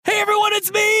everyone,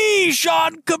 it's me,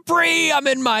 Sean Capri. I'm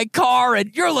in my car,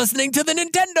 and you're listening to the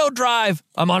Nintendo Drive.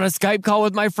 I'm on a Skype call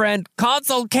with my friend,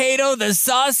 Console Kato, the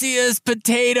sauciest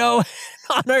potato.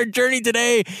 On our journey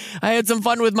today, I had some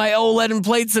fun with my OLED and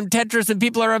played some Tetris, and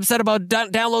people are upset about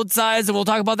download size, and we'll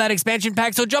talk about that expansion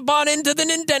pack, so jump on into the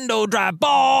Nintendo Drive.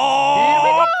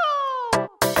 Ball!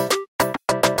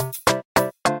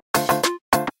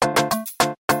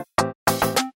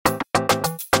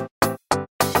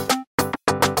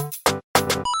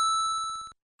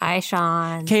 Hi,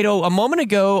 Sean. Kato, a moment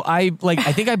ago, I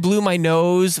think I blew my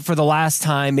nose for the last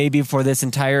time, maybe for this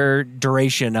entire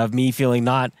duration of me feeling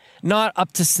not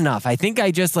up to snuff. I think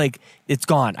I just it's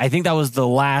gone. I think that was the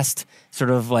last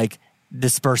sort of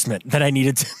disbursement that I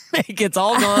needed to make. It's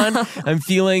all gone. I'm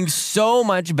feeling so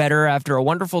much better after a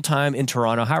wonderful time in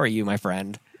Toronto. How are you, my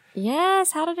friend?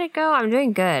 Yes, how did it go? I'm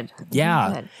doing good.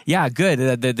 Good.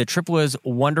 The trip was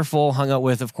wonderful. Hung out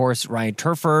with, of course, Ryan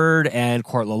Turford and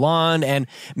Court Lalonde, and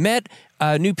met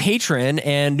a new patron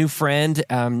and new friend,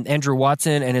 Andrew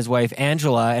Watson and his wife,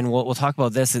 Angela, and we'll talk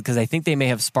about this because I think they may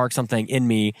have sparked something in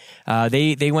me. We all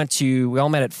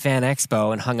met at Fan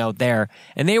Expo and hung out there,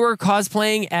 and they were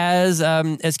cosplaying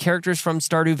as characters from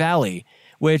Stardew Valley,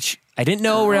 which I didn't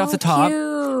know right off the top.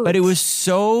 Cute. But it was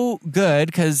so good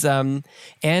because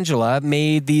Angela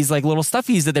made these little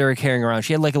stuffies that they were carrying around.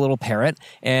 She had a little parrot,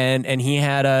 and he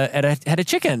had a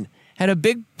chicken, had a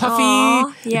big puffy.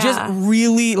 Aww, yeah. Just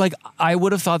really I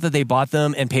would have thought that they bought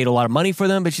them and paid a lot of money for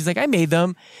them, but she's like, I made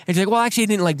them, and she's like, well, actually, I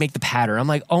didn't make the pattern. I'm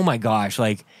like, oh my gosh,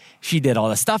 she did all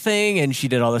the stuffing and she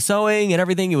did all the sewing and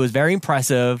everything. It was very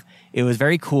impressive. It was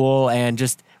very cool, and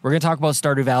just we're gonna talk about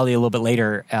Stardew Valley a little bit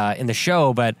later in the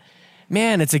show, but.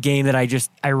 Man, it's a game that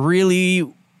I really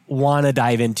want to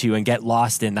dive into and get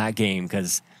lost in that game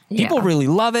because people really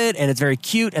love it and it's very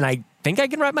cute and I think I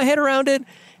can wrap my head around it.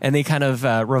 And they kind of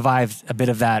revived a bit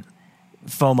of that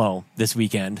FOMO this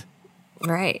weekend.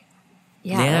 Right.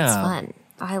 Yeah, that's fun.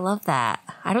 I love that.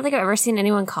 I don't think I've ever seen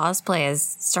anyone cosplay as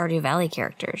Stardew Valley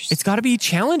characters. It's got to be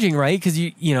challenging, right? Because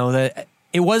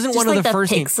it wasn't just one of the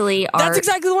first pixely art. That's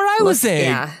exactly what I was saying.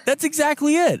 Yeah. That's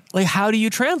exactly it. How do you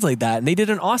translate that? And they did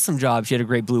an awesome job. She had a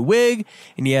great blue wig,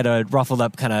 and he had a ruffled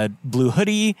up kind of blue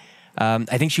hoodie. I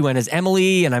think she went as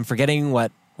Emily, and I'm forgetting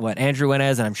what Andrew went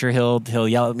as, and I'm sure he'll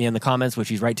yell at me in the comments, which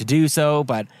he's right to do so.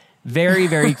 But very,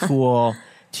 very cool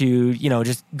to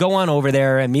just go on over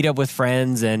there and meet up with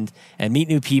friends and meet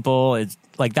new people. It's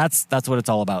that's what it's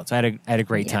all about. So I had a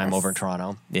great time over in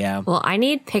Toronto. Yeah. Well, I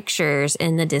need pictures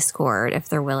in the Discord if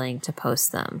they're willing to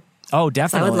post them. Oh,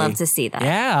 definitely. So I would love to see that.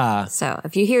 Yeah. So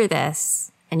if you hear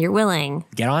this and you're willing,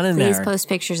 get on in there. Please post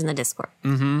pictures in the Discord.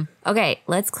 Mm-hmm. Okay,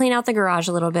 let's clean out the garage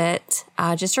a little bit.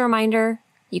 Just a reminder,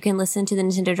 you can listen to the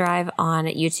Nintendo Drive on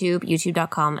YouTube,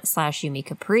 youtube.com/Yumi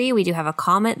Capri. We do have a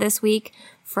comment this week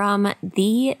from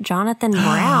the Jonathan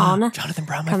Brown. Jonathan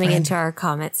Brown, my coming friend. into our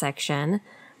comment section,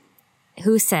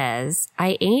 who says,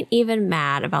 I ain't even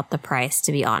mad about the price,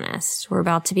 to be honest. We're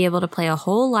about to be able to play a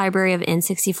whole library of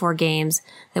N64 games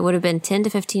that would have been $10 to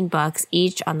 $15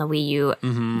 each on the Wii U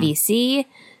VC.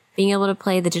 Being able to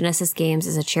play the Genesis games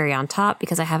is a cherry on top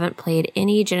because I haven't played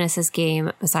any Genesis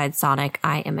game besides Sonic.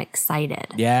 I am excited.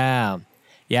 Yeah.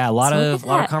 Yeah, a lot of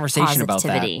conversation about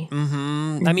that.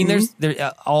 Mm-hmm. I mean, there's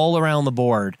all around the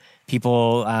board.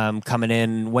 People coming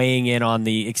in, weighing in on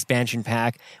the expansion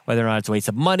pack, whether or not it's a waste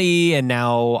of money. And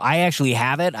now I actually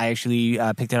have it. I actually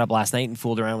picked it up last night and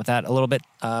fooled around with that a little bit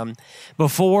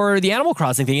before the Animal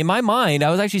Crossing thing. In my mind, I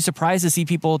was actually surprised to see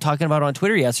people talking about it on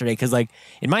Twitter yesterday because,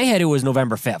 in my head, it was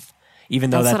November 5th. Even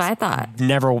though that's what I thought.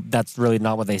 That's really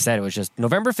not what they said. It was just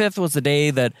November 5th was the day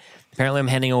that apparently I'm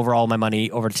handing over all my money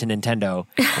over to Nintendo.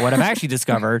 What I've actually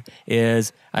discovered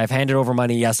is I've handed over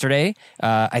money yesterday.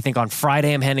 I think on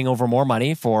Friday I'm handing over more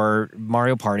money for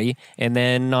Mario Party. And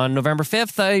then on November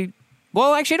 5th, actually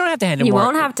I don't have to hand it more. You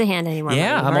won't have to hand any more money.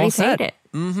 I'm all set. Paid it.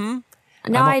 Mm-hmm.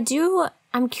 Now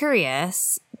I'm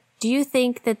curious. Do you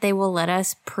think that they will let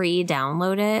us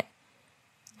pre-download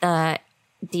it?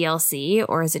 DLC,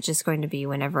 or is it just going to be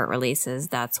whenever it releases,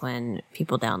 that's when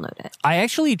people download it? I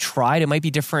actually tried. It might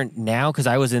be different now because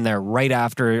I was in there right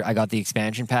after I got the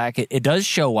expansion pack. It does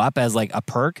show up as a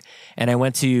perk, and I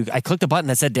clicked a button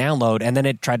that said download, and then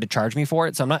it tried to charge me for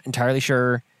it, so I'm not entirely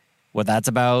sure what that's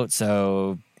about,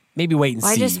 so maybe wait and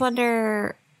see. I just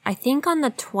wonder, I think on the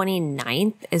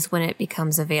 29th is when it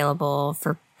becomes available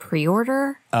for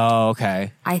pre-order. Oh,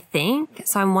 okay. I think.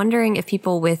 So I'm wondering if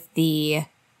people with the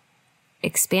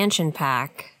expansion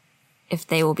pack, if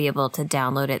they will be able to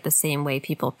download it the same way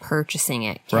people purchasing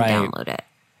it can download it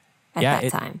at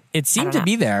that time. It seemed to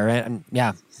be there, and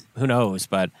who knows?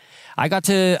 But I got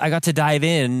to dive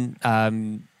in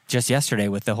just yesterday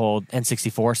with the whole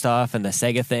N64 stuff and the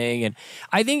Sega thing. And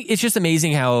I think it's just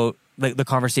amazing how the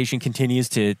conversation continues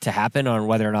to happen on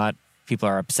whether or not people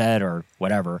are upset or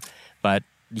whatever. But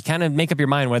you kind of make up your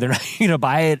mind whether or not you're going to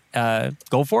buy it,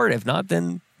 go for it. If not,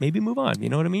 then maybe move on. You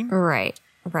know what I mean? Right.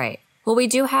 Well, we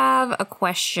do have a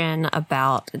question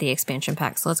about the expansion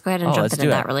pack, so let's go ahead and jump into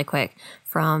that really quick.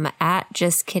 From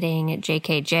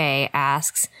 @JustKiddingJKJ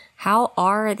asks, how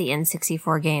are the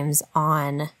N64 games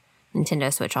on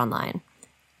Nintendo Switch Online?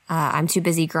 I'm too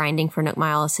busy grinding for Nook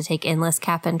Miles to take endless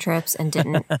Cap'n trips and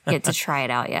didn't get to try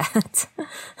it out yet.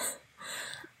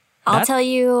 I'll tell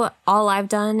you, all I've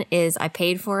done is I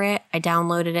paid for it. I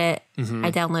downloaded it. I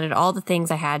downloaded all the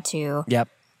things I had to. Yep.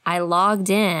 I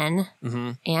logged in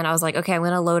and I was like, okay, I'm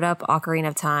going to load up Ocarina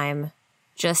of Time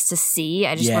just to see.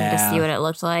 I just wanted to see what it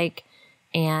looked like.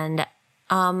 And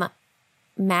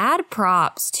mad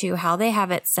props to how they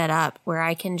have it set up where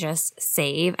I can just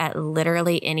save at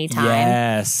literally any time.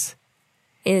 Yes.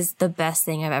 Is the best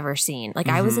thing I've ever seen. Like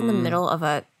I was in the middle of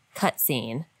a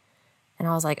cutscene and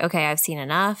I was like, okay, I've seen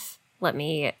enough. Let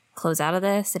me close out of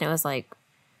this. And it was like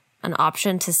an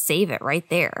option to save it right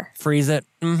there. Freeze it.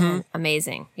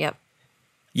 Amazing. Yep.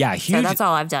 Yeah, huge. So that's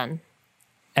all I've done.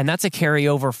 And that's a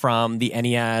carryover from the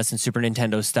NES and Super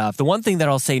Nintendo stuff. The one thing that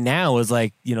I'll say now is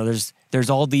like, you know, there's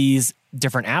all these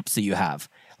different apps that you have.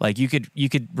 Like you could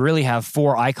really have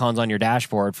 4 icons on your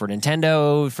dashboard for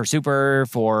Nintendo, for Super,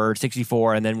 for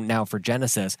 64, and then now for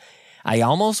Genesis. I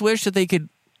almost wish that they could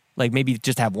like maybe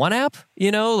just have one app,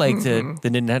 you know, like the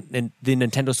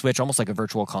Nintendo Switch, almost like a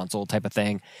virtual console type of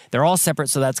thing. They're all separate,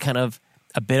 so that's kind of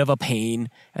a bit of a pain.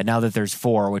 And now that there's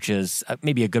 4, which is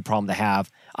maybe a good problem to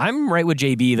have. I'm right with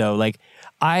JB though. Like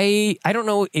I don't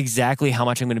know exactly how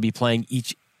much I'm going to be playing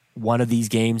each one of these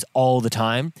games all the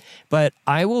time, but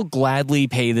I will gladly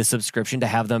pay the subscription to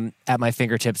have them at my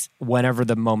fingertips whenever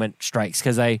the moment strikes,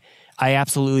 because I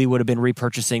absolutely would have been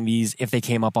repurchasing these if they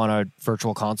came up on a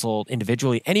virtual console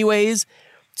individually anyways.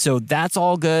 So that's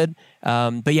all good.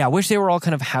 But yeah, I wish they were all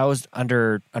kind of housed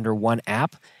under one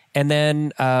app. And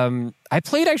then I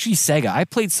played actually Sega. I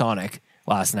played Sonic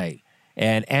last night.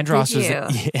 And Andros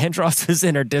was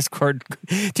in our Discord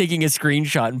taking a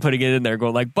screenshot and putting it in there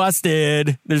going like,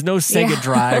 busted. There's no Sega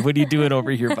Drive. What are you doing over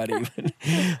here, buddy?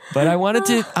 But I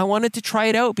wanted to try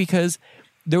it out because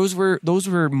those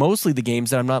were mostly the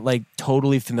games that I'm not like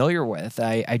totally familiar with.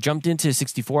 I jumped into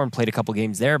 64 and played a couple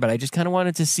games there, but I just kind of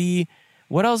wanted to see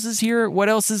what else is here, what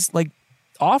else is like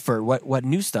offered, what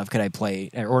new stuff could I play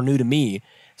or new to me.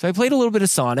 So I played a little bit of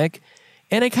Sonic,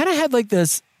 and I kind of had like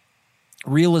this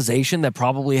realization that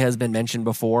probably has been mentioned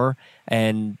before,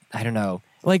 and I don't know,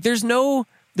 like the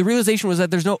realization was that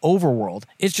there's no overworld.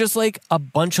 It's just like a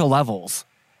bunch of levels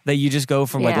that you just go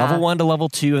from like level 1 to level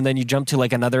 2, and then you jump to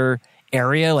like another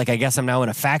area. Like I guess I'm now in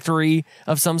a factory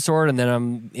of some sort, and then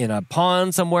I'm in a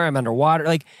pond somewhere, I'm underwater.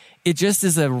 Like it just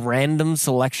is a random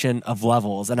selection of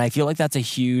levels, and I feel like that's a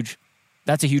huge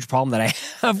problem that I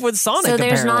have with Sonic. So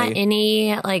there's apparently not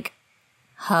any like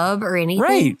hub or anything,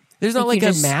 right? There's not like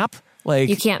a map. Like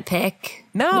you can't pick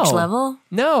which level.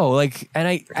 No, like,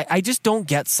 and I just don't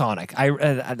get Sonic.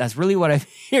 That's really what I'm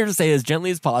here to say as gently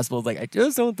as possible. Like I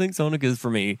just don't think Sonic is for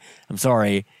me. I'm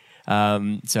sorry.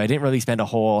 So I didn't really spend a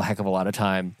whole heck of a lot of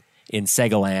time in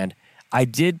Sega Land. I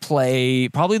did play,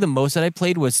 probably the most that I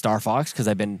played was Star Fox because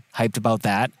I've been hyped about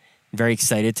that. I'm very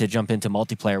excited to jump into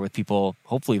multiplayer with people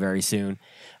hopefully very soon.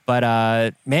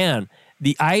 But man,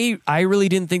 I really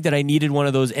didn't think that I needed one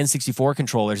of those N64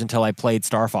 controllers until I played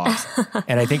Star Fox.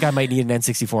 And I think I might need an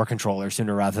N64 controller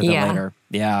sooner rather than later.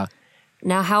 Yeah.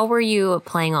 Now, how were you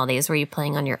playing all these? Were you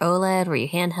playing on your OLED? Were you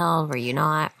handheld? Were you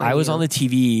not? I was on the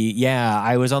TV. Yeah,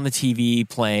 I was on the TV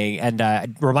playing. And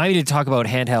remind me to talk about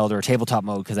handheld or tabletop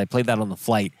mode because I played that on the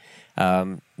flight.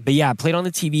 But yeah, I played on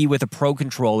the TV with a Pro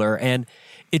controller, and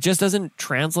it just doesn't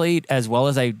translate as well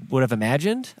as I would have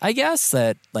imagined, I guess,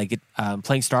 that like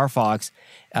playing Star Fox,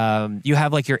 you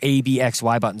have like your A, B, X,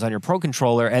 Y buttons on your Pro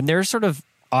controller, and they're sort of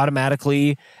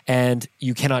automatically, and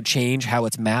you cannot change how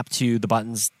it's mapped to the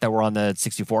buttons that were on the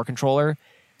 64 controller.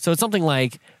 So it's something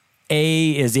like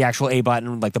A is the actual A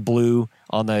button, like the blue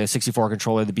on the 64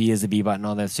 controller, the B is the B button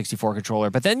on the 64 controller.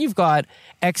 But then you've got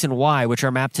X and Y, which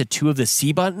are mapped to 2 of the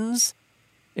C buttons,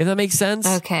 if that makes sense.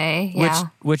 Okay, yeah.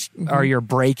 Which are your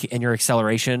brake and your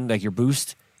acceleration, like your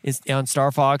boost is on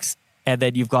Star Fox. And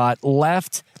then you've got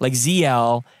left, like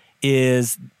ZL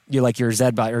is your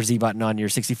Z button or Z button on your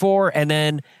 64. And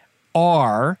then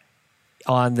R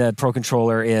on the Pro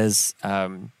controller is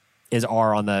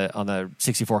R on the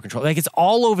 64 controller. Like it's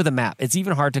all over the map. It's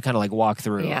even hard to kind of like walk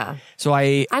through. Yeah. So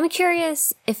I'm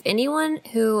curious if anyone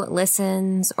who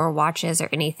listens or watches or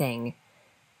anything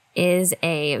is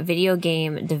a video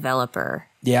game developer.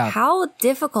 Yeah. How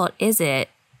difficult is it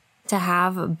to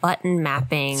have button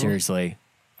mapping Seriously.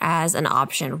 as an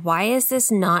option? Why is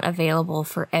this not available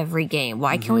for every game?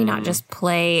 Why can we not just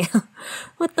play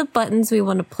with the buttons we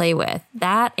want to play with?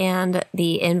 That and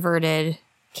the inverted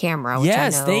camera, which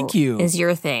Yes, I know thank you. is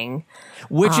your thing.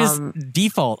 Which is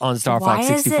default on Star Why Fox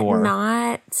 64. is it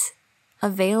not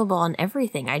available on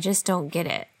everything? I just don't get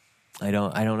it. I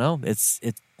don't know. It's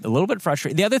a little bit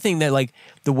frustrating. The other thing that like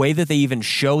the way that they even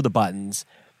show the buttons,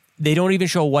 they don't even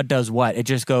show what does what. It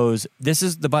just goes, this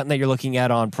is the button that you're looking at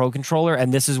on Pro Controller,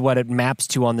 and this is what it maps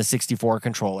to on the 64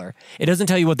 controller. It doesn't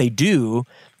tell you what they do.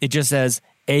 It just says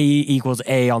A equals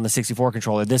A on the 64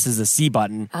 controller. This is a C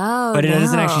button. Oh, but it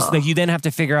doesn't no. actually, like you then have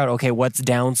to figure out, okay, what's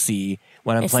down C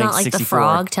when I'm It's playing not like 64. the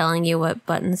frog telling you what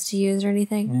buttons to use or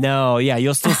anything. No, yeah,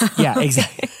 you'll still, yeah,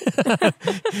 exactly.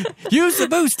 Use the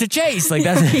boost to chase. Like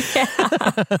that's,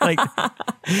 like,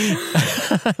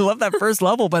 I love that first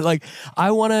level, but like,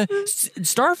 I want to,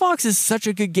 Star Fox is such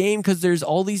a good game because there's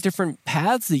all these different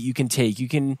paths that you can take. You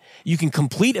can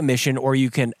complete a mission or you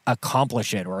can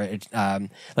accomplish it, or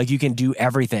like you can do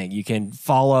everything. You can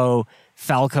follow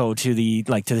Falco to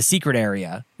the secret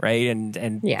area, right?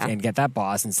 And get that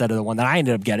boss instead of the one that I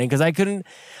ended up getting because I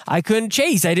couldn't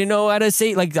chase. I didn't know how to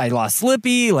say, like I lost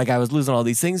Slippy, like I was losing all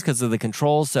these things because of the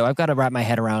controls. So I've got to wrap my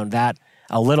head around that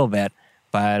a little bit.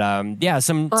 But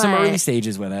some early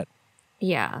stages with it.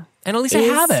 Yeah. And at least I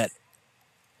have it.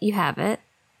 You have it.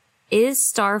 Is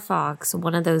Star Fox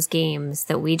one of those games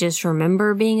that we just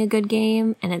remember being a good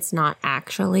game and it's not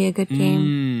actually a good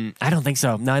game? I don't think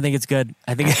so. No, I think it's good.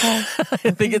 I think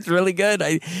I think it's really good.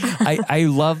 I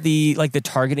love the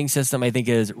targeting system. I think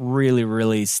is really,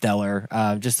 really stellar.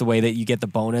 Just the way that you get the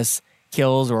bonus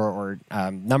kills or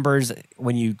numbers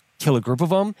when you kill a group of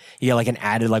them. You get like an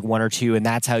added like 1 or 2, and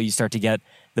that's how you start to get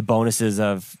the bonuses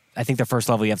of, I think the first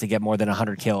level you have to get more than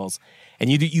 100 kills. And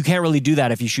you can't really do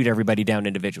that if you shoot everybody down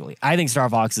individually. I think Star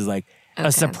Fox is like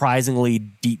a surprisingly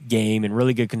deep game and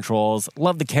really good controls.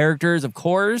 Love the characters, of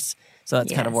course. So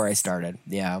that's kind of where I started.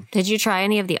 Yeah. Did you try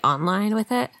any of the online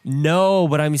with it? No,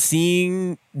 but I'm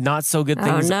seeing not so good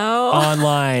things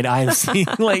online. I'm seeing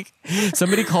like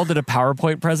somebody called it a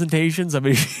PowerPoint presentation.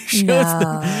 Somebody showed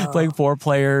them playing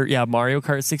 4-player, Mario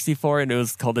Kart 64, and it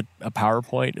was called a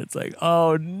PowerPoint. It's like,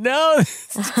 oh no,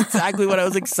 that's exactly what I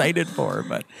was excited for.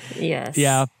 But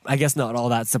yeah, I guess not all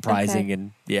that surprising. Okay.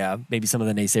 And maybe some of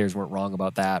the naysayers weren't wrong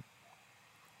about that.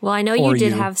 Well, I know you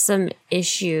did have some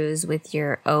issues with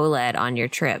your OLED on your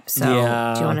trip. So do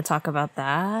you want to talk about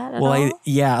that at all?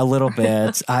 A little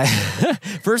bit.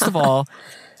 First of all,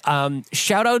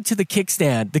 shout out to the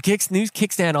kickstand. The new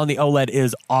kickstand on the OLED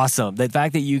is awesome. The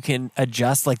fact that you can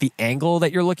adjust like the angle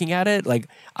that you're looking at it. Like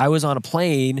I was on a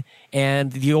plane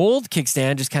and the old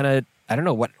kickstand just kind of, I don't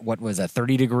know what was a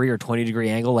 30-degree or 20-degree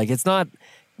angle. Like it's not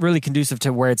really conducive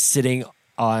to where it's sitting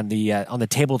on the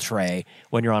table tray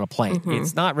when you're on a plane. Mm-hmm.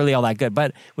 It's not really all that good.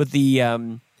 But with the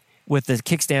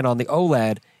kickstand on the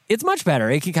OLED, it's much better.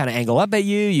 It can kind of angle up at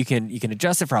you. You can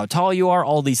adjust it for how tall you are.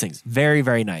 All these things, very,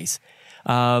 very nice.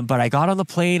 But I got on the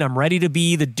plane. I'm ready to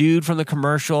be the dude from the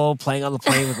commercial, playing on the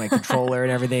plane with my controller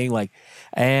and everything.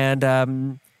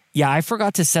 I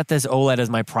forgot to set this OLED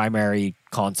as my primary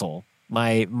console.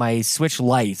 My Switch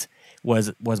Lite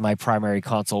was my primary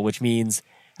console, which means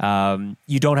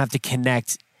you don't have to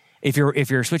connect. If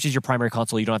your Switch is your primary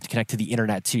console, you don't have to connect to the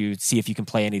internet to see if you can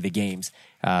play any of the games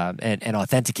and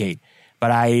authenticate.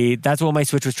 But that's what my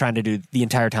Switch was trying to do the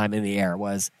entire time in the air,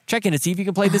 was check in to see if you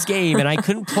can play this game. And I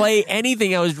couldn't play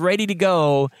anything. I was ready to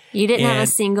go. You didn't have a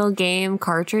single game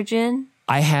cartridge in?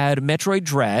 I had Metroid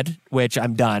Dread, which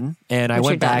I'm done. And I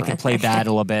went back and played that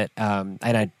a little bit.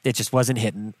 It just wasn't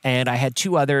hitting. And I had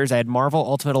 2 others. I had Marvel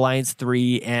Ultimate Alliance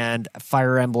 3 and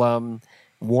Fire Emblem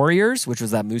Warriors, which was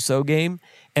that Musou game,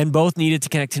 and both needed to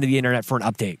connect into the internet for an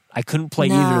update. I couldn't play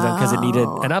either of them because it needed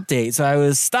an update, so I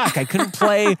was stuck. I couldn't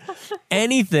play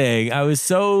anything. I was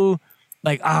so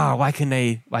like, why couldn't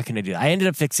I do that? I ended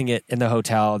up fixing it in the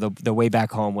hotel. The way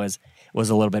back home was a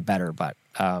little bit better, but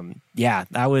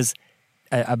that was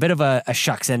a bit of a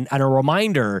shucks and a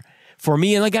reminder for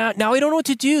me. And like now I don't know what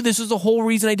to do. This was the whole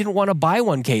reason I didn't want to buy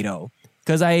one, Kato,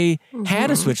 because I had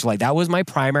a Switch Lite. That was my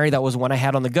primary. That was one I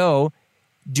had on the go.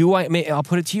 I'll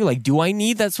put it to you, like, do I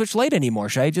need that Switch Lite anymore?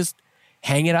 Should I just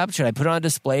hang it up? Should I put it on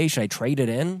display? Should I trade it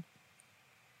in?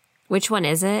 Which one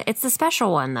is it? It's the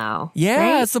special one, though.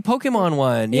 Yeah, right? It's the Pokemon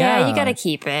one. Yeah, you got to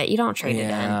keep it. You don't trade it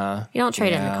in. You don't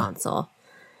trade in the console.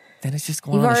 Then it's just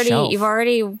going on the shelf. You've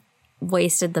already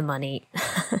wasted the money.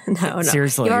 No.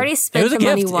 Seriously. You've already spent the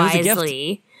money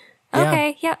wisely.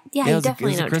 Okay, yeah, you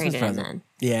definitely don't trade it in then.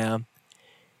 Yeah.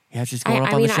 Yeah, it's just going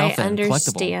up on the shelf and collectible. I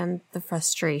understand the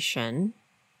frustration,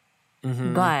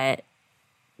 but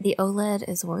the OLED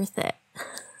is worth it.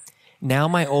 Now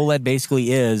my OLED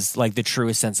basically is like the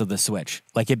truest sense of the Switch.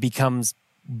 Like it becomes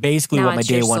basically Now what my it's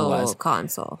day your one sole was.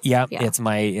 console. Yep, Yeah.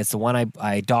 it's the one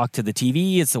I dock to the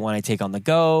TV. It's the one I take on the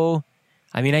go.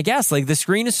 I mean, I guess like the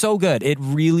screen is so good. It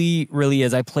really, really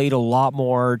is. I played a lot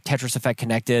more Tetris Effect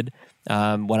Connected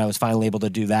when I was finally able to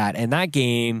do that. And that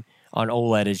game on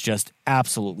OLED is just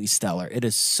absolutely stellar. It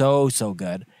is so, so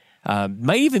good.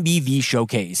 Might even be the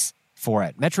showcase for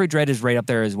it. Metroid Dread is right up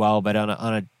there as well, but on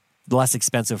a less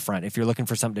expensive front. If you're looking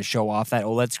for something to show off that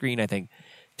OLED screen, I think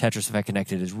Tetris Effect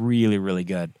Connected is really, really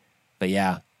good. But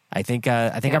yeah, I think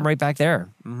I'm right back there.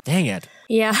 Dang it.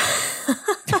 Yeah.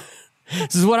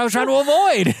 This is what I was trying to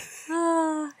avoid.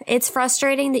 It's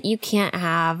frustrating that you can't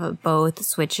have both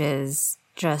Switches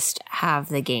just have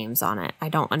the games on it. I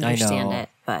don't understand it,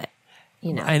 but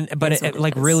you know.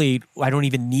 But really, I don't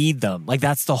even need them. Like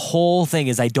that's the whole thing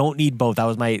is I don't need both. That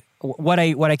was what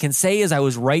I can say is I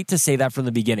was right to say that from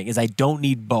the beginning is I don't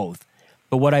need both.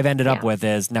 But what I've ended up with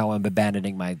is now I'm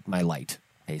abandoning my light,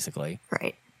 basically.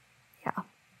 Right.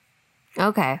 Yeah.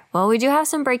 Okay. Well, we do have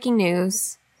some breaking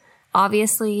news.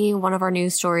 Obviously, one of our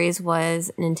news stories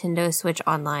was Nintendo Switch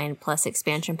Online Plus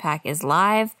expansion pack is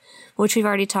live, which we've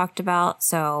already talked about.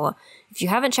 So if you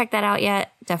haven't checked that out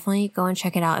yet, definitely go and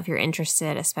check it out if you're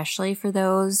interested, especially for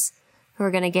those who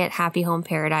are going to get Happy Home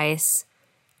Paradise.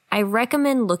 I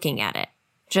recommend looking at it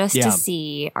just to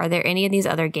see, are there any of these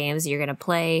other games you're going to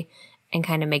play and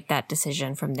kind of make that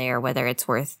decision from there, whether it's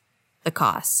worth the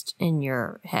cost in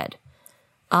your head.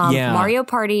 Mario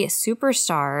Party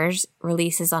Superstars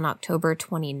releases on October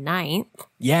 29th.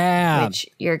 Yeah. Which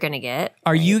you're going to get.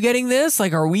 Are you getting this?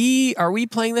 Like, are we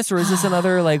playing this or is this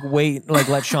another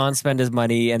let Sean spend his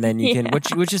money and then you can,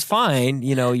 which is fine.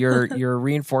 You know, you're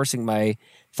reinforcing my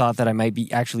thought that I might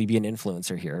actually be an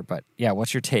influencer here, but yeah,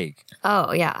 what's your take?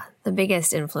 Oh yeah. The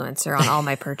biggest influencer on all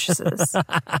my purchases.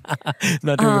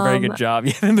 Not doing a very good job.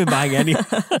 You haven't been buying any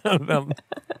of them.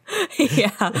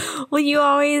 Yeah. Well, you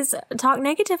always talk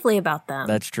negatively about them.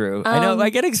 That's true. I know. I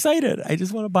get excited. I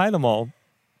just want to buy them all.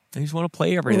 I just want to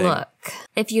play everything. Look,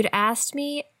 if you'd asked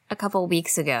me a couple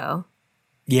weeks ago,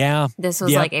 this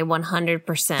was like a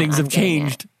 100%. Things have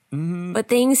changed. Mm-hmm. But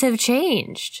things have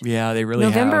changed. Yeah, they really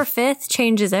November have. 5th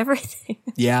changes everything.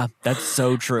 Yeah, that's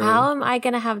so true. How am I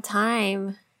going to have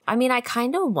time? I mean, I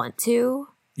kind of want to.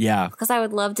 Yeah. Because I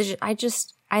would love to.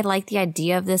 I like the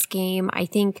idea of this game. I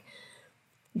think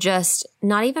just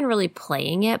not even really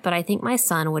playing it, but I think my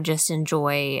son would just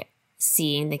enjoy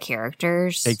seeing the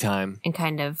characters. Big time. And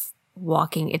kind of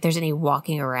walking, if there's any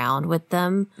walking around with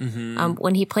them. Mm-hmm.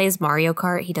 When he plays Mario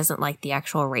Kart, he doesn't like the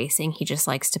actual racing. He just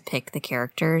likes to pick the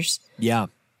characters. Yeah.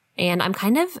 And I'm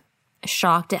kind of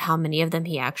shocked at how many of them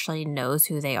he actually knows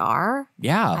who they are.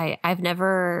 Yeah. I've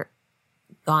never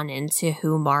gone into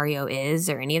who Mario is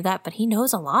or any of that, but he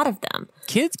knows a lot of them.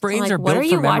 Kids' brains are built for memory. What are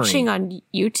you watching on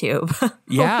YouTube?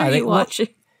 Yeah. What are you watching?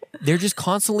 They're just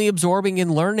constantly absorbing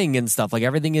and learning and stuff. Like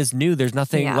everything is new. There's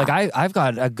nothing like I've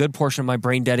got a good portion of my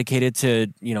brain dedicated to,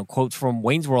 quotes from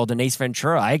Wayne's World and Ace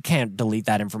Ventura. I can't delete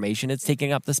that information. It's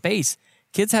taking up the space.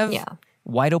 Kids have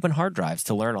wide open hard drives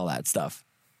to learn all that stuff.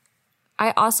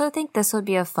 I also think this would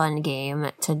be a fun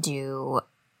game to do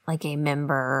like a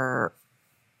member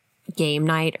game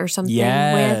night or something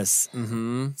with.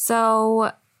 Mm-hmm.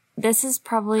 So this is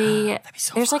probably,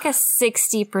 there's fun. like a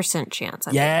 60% chance.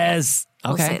 Yes.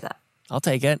 We'll Okay. say that. I'll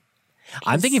take it.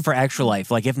 I'm thinking for Extra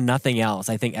Life. Like if nothing else,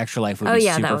 I think Extra Life would be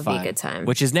super fun. that would be a good time.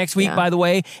 Which is next week, by the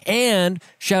way. And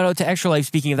shout out to Extra Life.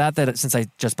 Speaking of that since I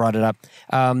just brought it up,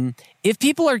 if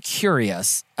people are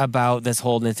curious about this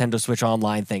whole Nintendo Switch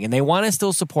Online thing and they want to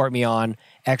still support me on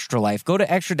Extra Life, go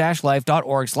to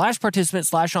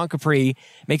extra-life.org/participant/Sean Capri,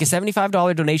 make a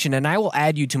 $75 donation, and I will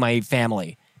add you to my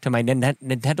family, to my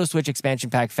Nintendo Switch expansion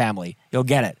pack family. You'll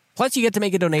get it. Plus, you get to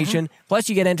make a donation. Plus,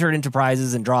 you get entered into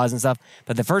prizes and draws and stuff.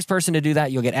 But the first person to do that,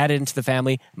 you'll get added into the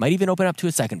family. Might even open up to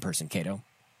a second person, Kato.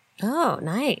 Oh,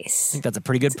 nice. I think that's a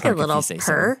pretty good perk. A little if you say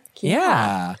perk. So.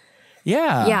 Yeah.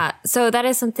 Yeah. So that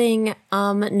is something.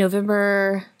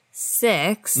 November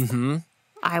 6th,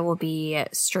 I will be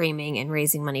streaming and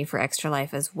raising money for Extra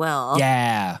Life as well.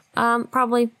 Yeah.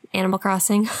 Probably Animal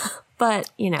Crossing. But,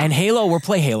 And Halo, we'll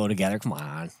play Halo together. Come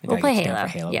on. We'll play Halo.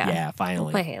 Yeah,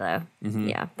 finally. We'll play Halo.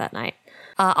 Yeah, that night.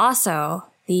 Also,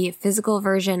 the physical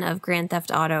version of Grand Theft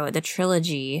Auto, the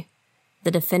trilogy, the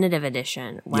definitive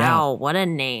edition. Wow, what a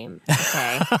name.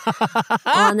 Okay.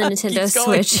 On the Nintendo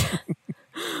Switch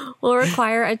will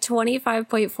require a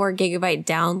 25.4 gigabyte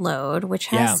download, which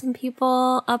has some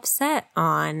people upset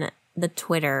on the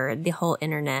Twitter, the whole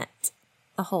internet.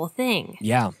 the whole thing.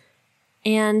 Yeah.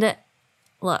 And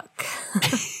look,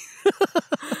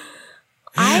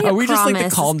 Are we just like the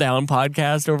calm down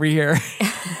podcast over here?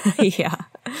 Yeah.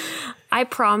 I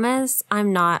promise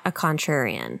I'm not a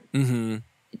contrarian. Mm-hmm.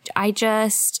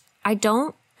 I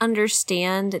don't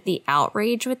understand the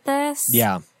outrage with this.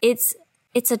 Yeah. It's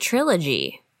a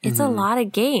trilogy. It's a lot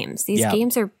of games. These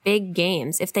games are big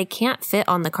games. If they can't fit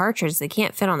on the cartridge, they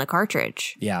can't fit on the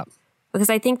cartridge. Yeah.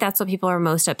 Because I think that's what people are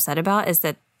most upset about is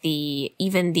that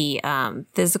even the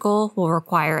physical will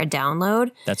require a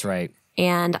download. That's right.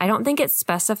 And I don't think it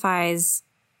specifies,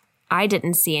 I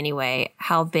didn't see anyway,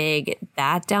 how big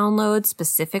that download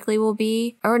specifically will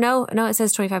be. Or no, it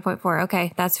says 25.4.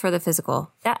 Okay, that's for the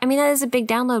physical. That is a big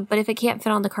download, but if it can't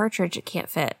fit on the cartridge, it can't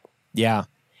fit. Yeah.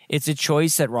 It's a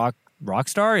choice that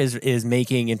Rockstar is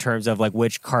making in terms of like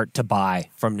which cart to buy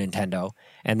from Nintendo.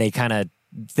 And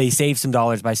they save some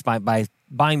dollars by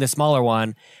buying the smaller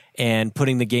one and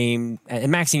putting the game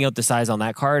and maxing out the size on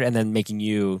that card and then making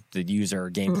you, the user,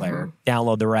 game player,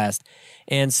 download the rest.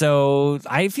 And so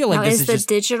I feel like this is the just,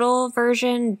 digital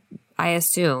version, I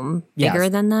assume, bigger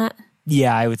than that?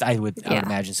 Yeah, I would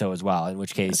imagine so as well. In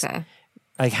which case,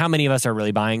 like how many of us are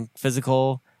really buying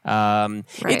physical? Right.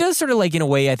 It does sort of like in a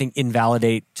way, I think,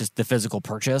 invalidate just the physical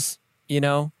purchase,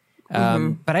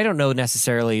 but I don't know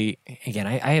necessarily, again,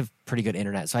 I have pretty good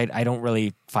internet, so I don't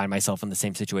really find myself in the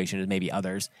same situation as maybe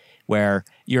others where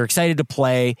you're excited to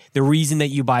play. The reason that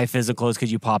you buy physical is because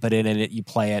you pop it in and you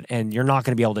play it, and you're not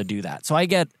going to be able to do that. So I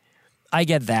get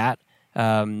that.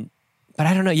 But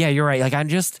I don't know. Yeah, you're right. Like can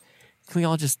we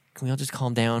all just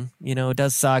calm down? It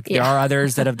does suck. Yeah. There are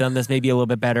others that have done this maybe a little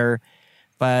bit better,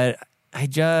 but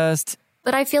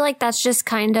But I feel like that's just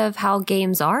kind of how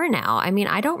games are now.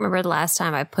 I don't remember the last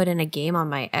time I put in a game on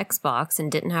my Xbox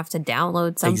and didn't have to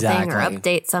download something or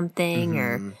update something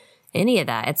or any of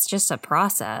that. It's just a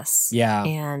process. Yeah.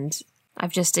 And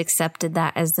I've just accepted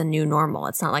that as the new normal.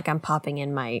 It's not like I'm popping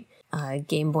in my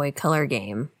Game Boy Color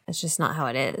game. It's just not how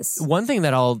it is. One thing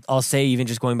that I'll say, even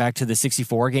just going back to the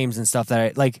 64 games and stuff,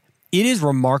 that it is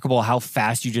remarkable how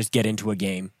fast you just get into a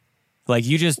game. Like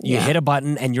you hit a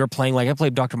button and you're playing. Like I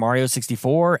played Dr. Mario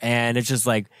 64 and it's just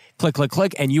like click, click,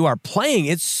 click, and you are playing.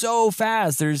 It's so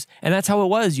fast. And that's how it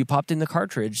was. You popped in the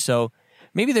cartridge. So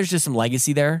maybe there's just some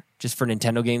legacy there just for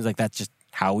Nintendo games. Like that's just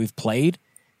how we've played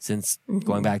since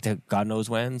going back to God knows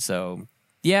when. So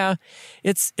yeah,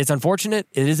 it's unfortunate.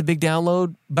 It is a big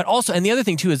download, but also, and the other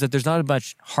thing too is that there's not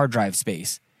much hard drive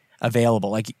space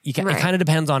available. Like it kind of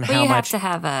depends on how much. You have to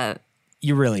have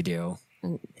you really do.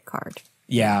 Card.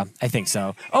 Yeah, I think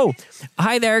so. Oh,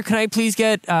 hi there. Can I please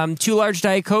get 2 large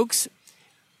Diet Cokes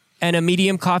and a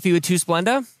medium coffee with 2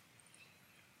 Splenda?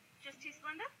 Just 2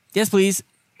 Splenda? Yes, please.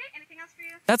 Okay, anything else for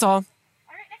you? That's all. All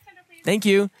right, next window, please. Thank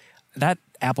you. That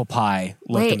apple pie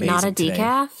looked amazing. Wait, not a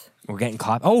decaf? Today. We're getting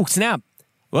coffee. Oh, snap.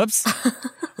 Whoops.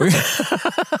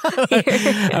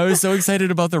 I was so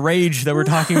excited about the rage that we're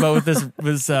talking about with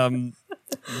this Grand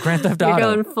Theft Auto. You're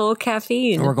going full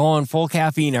caffeine. We're going full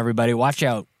caffeine, everybody. Watch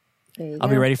out. I'll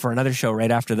be ready for another show right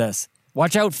after this.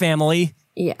 Watch out, family.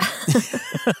 Yeah.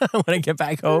 When I get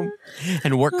back home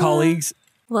and work colleagues.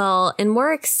 Well, in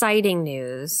more exciting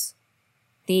news,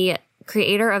 the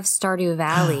creator of Stardew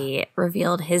Valley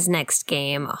revealed his next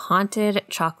game, Haunted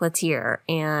Chocolatier,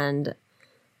 and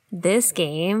this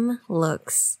game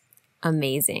looks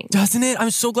amazing. Doesn't it?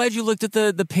 I'm so glad you looked at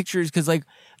the pictures because like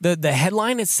the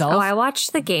headline itself. Oh, I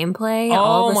watched the gameplay,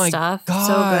 all the stuff. Gosh.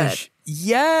 So good.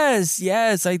 Yes.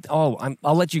 I'll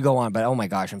let you go on, but oh my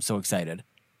gosh, I'm so excited.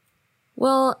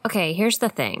 Well, okay, here's the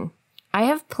thing. I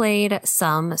have played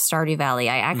some Stardew Valley.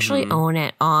 I actually own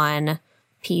it on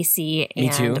PC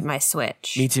and my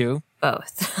Switch. Me too.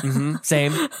 Both.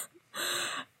 Same.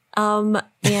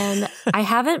 And I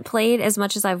haven't played as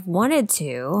much as I've wanted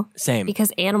to. Same.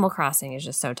 Because Animal Crossing is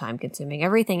just so time consuming.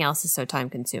 Everything else is so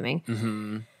time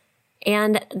consuming.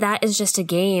 And that is just a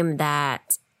game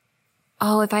that,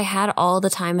 if I had all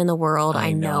the time in the world,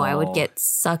 I know I would get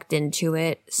sucked into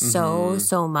it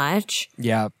so much.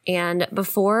 Yeah. And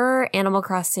before Animal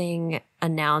Crossing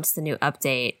announced the new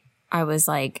update, I was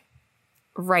like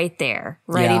right there,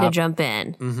 ready to jump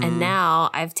in. And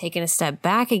now I've taken a step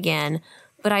back again.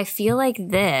 But I feel like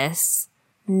this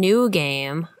new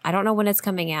game, I don't know when it's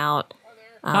coming out.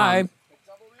 Hi.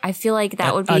 I feel like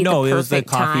that would be the perfect it was the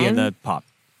coffee time. And the pop.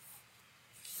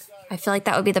 I feel like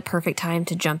that would be the perfect time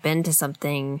to jump into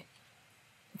something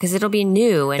because it'll be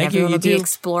new and everyone will be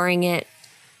exploring it,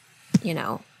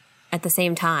 at the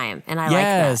same time. And I like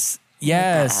that.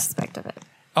 Yes. That aspect of it.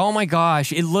 Oh my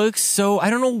gosh, it looks so. I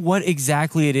don't know what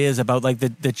exactly it is about like the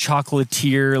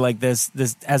chocolatier, like this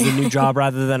as a new job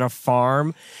rather than a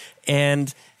farm,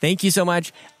 and Thank you so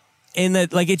much. And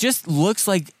that, like, it just looks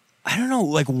like, I don't know,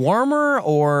 like warmer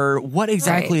or what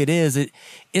exactly Right. it is.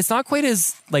 It's not quite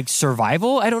as like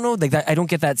survival. I don't know. Like that, I don't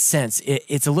get that sense.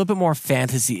 It's a little bit more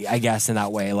fantasy, I guess, in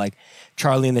that way. Like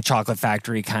Charlie and the Chocolate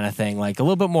Factory kind of thing. Like a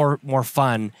little bit more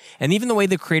fun. And even the way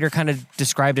the creator kind of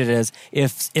described it as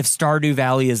if Stardew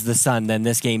Valley is the sun, then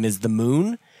this game is the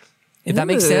moon. If that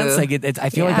makes sense, Ooh. like I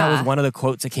feel like that was Yeah. one of the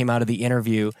quotes that came out of the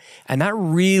interview, and that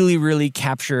really, really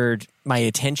captured my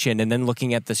attention. And then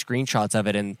looking at the screenshots of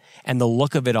it and the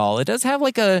look of it all, it does have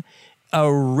like a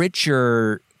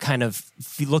richer kind of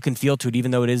look and feel to it,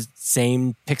 even though it is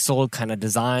same pixel kind of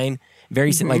design,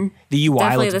 very like the UI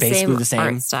Definitely looks basically the same.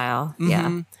 art style.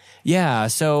 Yeah. Yeah,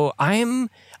 so I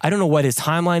don't know what his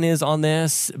timeline is on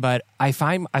this, but I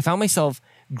found myself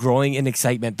growing in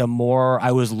excitement the more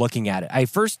I was looking at it. I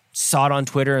first saw it on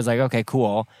Twitter. I was like, okay,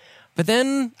 cool. But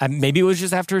then maybe it was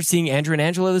just after seeing Andrew and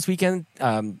Angela this weekend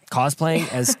cosplaying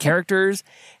as characters,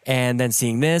 and then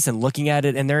seeing this and looking at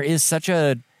it. And there's such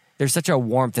a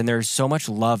warmth and there's so much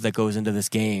love that goes into this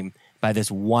game by this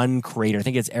one creator. I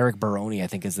think it's Eric Baroni, I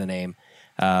think is the name.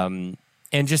 And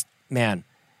just, man,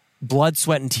 blood,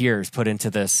 sweat, and tears put into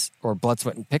this, or blood,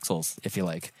 sweat, and pixels, if you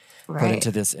like, put Right.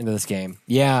 into this game.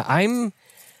 Yeah, I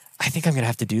think I'm gonna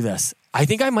have to do this. I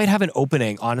think I might have an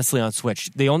opening, honestly, on Switch.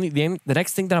 The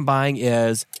next thing that I'm buying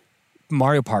is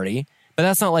Mario Party, but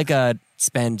that's not like a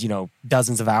spend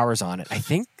dozens of hours on it. I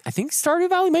think Stardew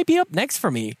Valley might be up next for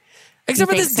me. Except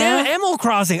for think this damn so? Animal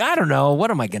Crossing. I don't know.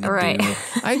 What am I gonna Right. do?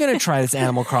 I'm gonna try this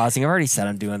Animal Crossing. I've already said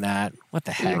I'm doing that. What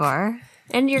the heck? You are.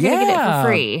 And you're going to get it Yeah. for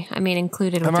free. I mean,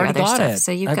 included with I've your already other got stuff. it.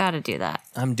 So you've got to do that.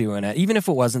 I'm doing it. Even if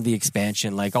it wasn't the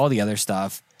expansion, like all the other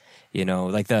stuff,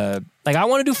 like I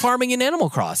want to do farming in Animal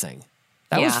Crossing.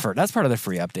 That's part of the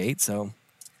free update. So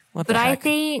what the But heck?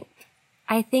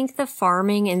 I think the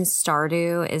farming in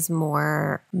Stardew is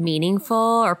more meaningful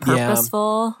or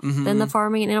purposeful than the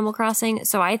farming in Animal Crossing.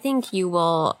 So I think you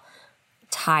will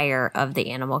tire of the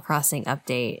Animal Crossing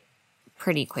update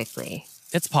pretty quickly.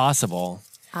 It's possible.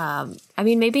 I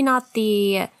mean, maybe not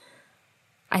I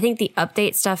think the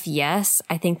update stuff, yes.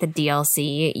 I think the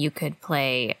DLC you could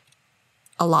play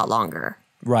a lot longer,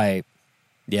 Right.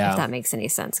 Yeah. if that makes any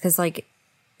sense. Because, like,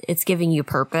 it's giving you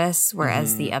purpose,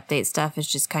 whereas the update stuff is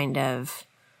just kind of,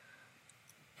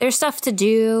 there's stuff to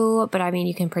do, but I mean,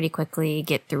 you can pretty quickly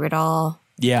get through it all,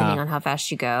 Yeah. depending on how fast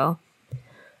you go.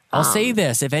 I'll say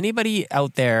this. If anybody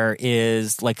out there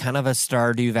is like kind of a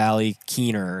Stardew Valley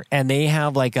keener and they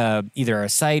have like either a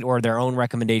site or their own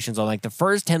recommendations on like the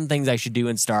first 10 things I should do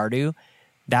in Stardew,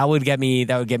 that would get me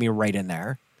right in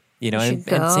there. should And same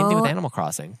thing with go- Animal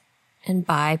Crossing. And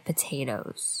buy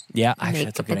potatoes. Yeah, actually Make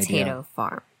that's a a good potato idea.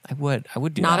 farm. I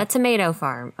would do Not that. a tomato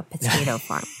farm, a potato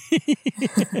farm.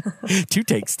 Two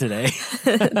takes today.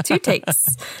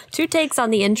 Two takes on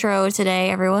the intro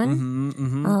today,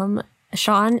 everyone.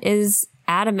 Sean is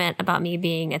adamant about me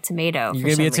being a tomato. You're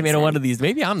going to be a tomato one of these.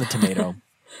 Maybe I'm the tomato.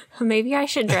 Maybe I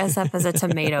should dress up as a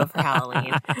tomato for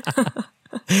Halloween.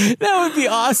 That would be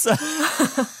awesome.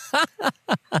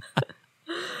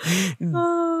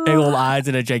 Big old eyes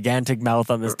and a gigantic mouth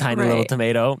on this tiny little Right.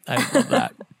 tomato. I love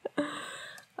that.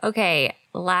 Okay,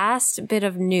 last bit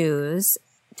of news.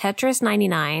 Tetris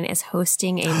 99 is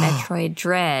hosting a Metroid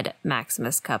Dread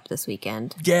Maximus Cup this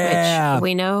weekend. Yeah. Which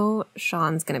we know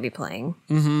Sean's going to be playing.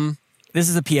 This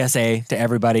is a PSA to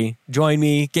everybody. Join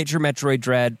me. Get your Metroid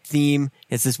Dread theme.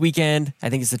 It's this weekend. I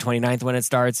think it's the 29th when it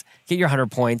starts. Get your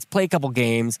 100 points. Play a couple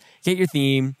games. Get your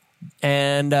theme.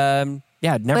 And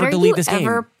never delete this game.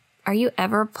 Are you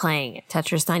ever playing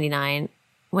Tetris 99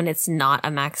 when it's not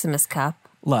a Maximus Cup?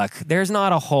 Look, there's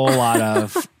not a whole lot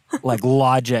of like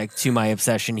logic to my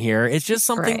obsession here. It's just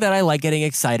something Right. that I like getting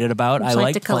excited about. I Just like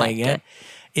like to collect playing it.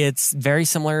 it. It's very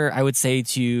similar, I would say,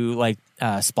 to like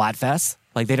Splatfest.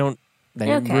 Like they don't Okay,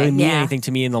 really mean yeah. anything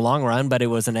to me in the long run, but it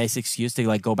was a nice excuse to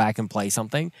like go back and play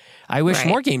something. I wish Right.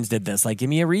 more games did this. Like give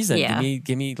me a reason. Yeah.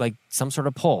 Give me like some sort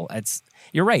of pull.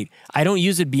 You're right. I don't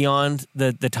use it beyond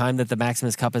the time that the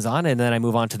Maximus Cup is on, and then I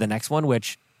move on to the next one,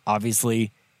 which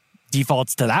obviously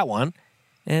defaults to that one.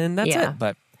 And that's Yeah. it.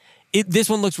 But this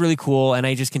one looks really cool, and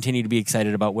I just continue to be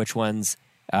excited about which ones,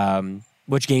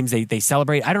 which games they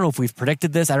celebrate. I don't know if we've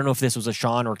predicted this. I don't know if this was a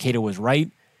Sean or Kato was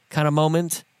right kind of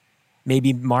moment.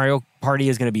 Maybe Mario Party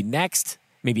is going to be next.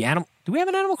 Maybe Do we have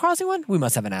an Animal Crossing one? We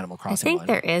must have an Animal I Crossing think one.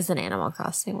 there is an Animal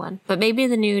Crossing one, but maybe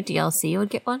the new DLC would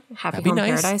get one. Happy That'd be Home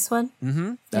nice. Paradise one.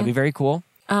 That'd be very cool.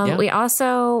 Yeah.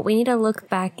 We need to look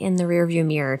back in the rearview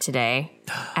mirror today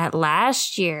at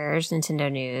last year's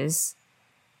Nintendo news,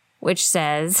 which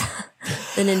says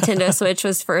The Nintendo Switch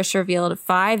was first revealed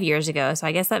 5 years ago, so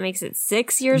I guess that makes it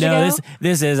 6 years No, ago.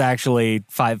 this is actually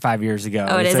five years ago.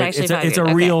 Oh, it is actually 5 years. It's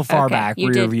a real far okay. back You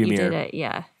rear did, view you mirror. did it,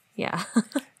 yeah.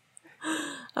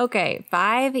 Okay,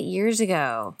 5 years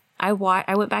ago, I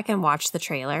went back and watched the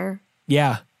trailer.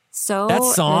 Yeah. So That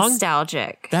song?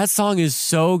 nostalgic. That song is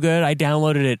so good. I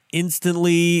downloaded it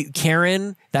instantly.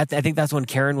 Karen, I think that's when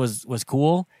Karen was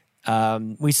cool.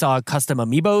 We saw custom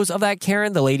amiibos of that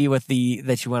Karen, the lady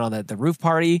that she went on the roof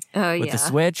party with the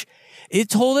Switch. It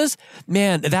told us,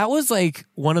 man, that was like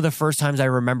one of the first times I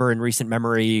remember in recent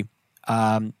memory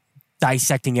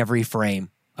dissecting every frame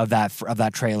of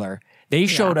that trailer. They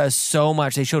showed us so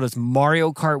much. They showed us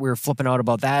Mario Kart. We were flipping out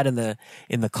about that in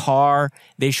the car.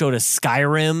 They showed us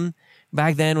Skyrim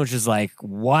back then, which is like,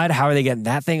 what? How are they getting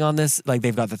that thing on this? Like,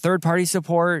 they've got the third party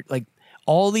support. Like,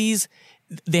 all these,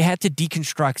 they had to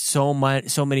deconstruct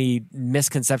so many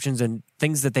misconceptions and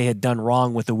things that they had done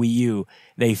wrong with the Wii U.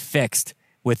 They fixed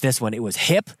with this one. It was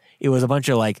hip. It was a bunch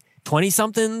of like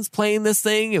 20-somethings playing this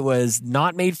thing. It was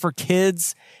not made for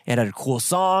kids. It had a cool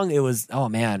song. It was, oh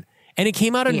man. And it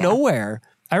came out of nowhere.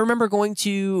 I remember going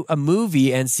to a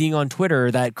movie and seeing on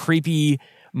Twitter that creepy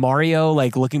Mario,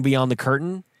 like looking beyond the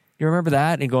curtain. You remember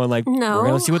that? And going like, no. We're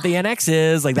going to see what the NX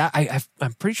is. Like that.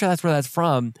 I'm pretty sure that's where that's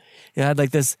from. It had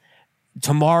like this,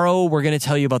 tomorrow we're going to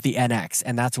tell you about the NX.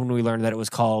 And that's when we learned that it was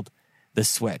called the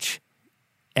Switch.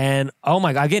 And oh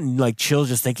my God, I'm getting like chills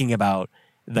just thinking about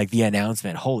like the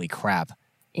announcement. Holy crap.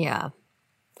 Yeah.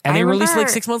 And they released like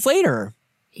 6 months later.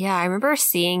 Yeah, I remember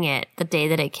seeing it the day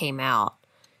that it came out.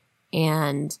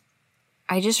 And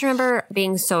I just remember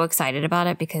being so excited about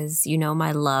it because, you know,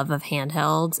 my love of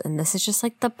handhelds. And this is just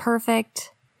like the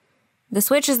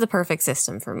Switch is the perfect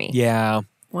system for me. Yeah.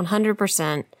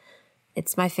 100%.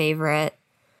 It's my favorite.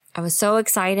 I was so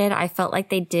excited. I felt like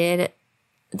the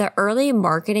early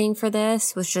marketing for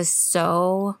this was just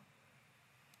so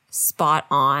spot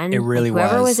on. It really was.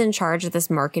 Whoever was was in charge of this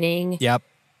marketing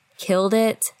killed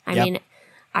it. I Yep. mean,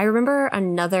 I remember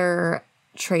another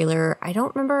trailer. I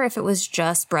don't remember if it was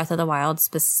just Breath of the Wild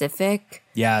specific.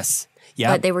 Yes.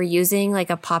 Yeah. But they were using like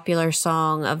a popular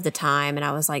song of the time. And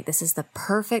I was like, this is the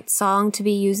perfect song to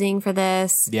be using for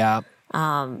this. Yeah.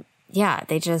 Yeah,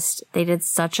 they did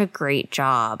such a great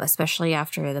job, especially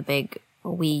after the big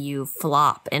Wii U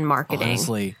flop in marketing.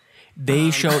 Honestly, they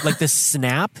showed like the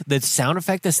snap, the sound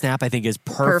effect, the snap, I think is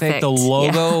perfect. The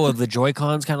logo of the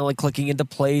Joy-Cons kind of like clicking into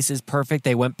place is perfect.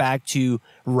 They went back to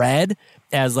red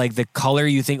as like the color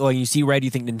you think, when you see red, you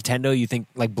think Nintendo, you think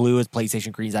like blue is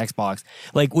PlayStation, green is Xbox.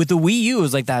 Like with the Wii U, it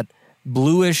was like that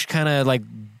bluish kind of like,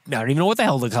 I don't even know what the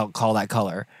hell to call that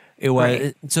color. It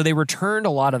was So they returned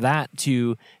a lot of that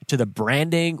to the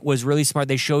branding. Was really smart.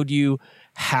 They showed you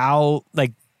how,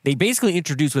 like, they basically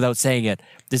introduced without saying it,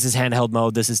 this is handheld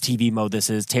mode, this is TV mode, this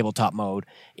is tabletop mode.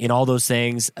 In all those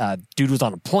things, dude was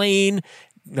on a plane.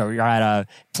 You're at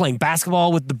playing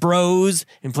basketball with the bros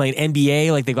and playing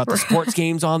NBA. Like they got the sports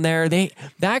games on there.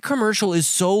 That commercial is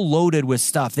so loaded with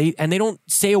stuff. They don't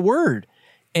say a word.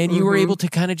 And you were able to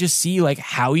kind of just see like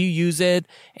how you use it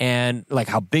and like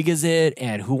how big is it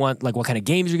and what kind of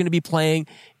games you're going to be playing.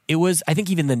 It was, I think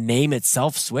even the name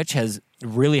itself, Switch, has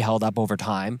really held up over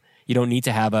time. You don't need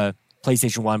to have a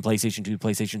PlayStation 1, PlayStation 2,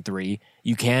 PlayStation 3.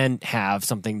 You can have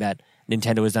something that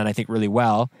Nintendo has done, I think, really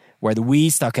well, where the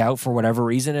Wii stuck out for whatever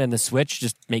reason and the Switch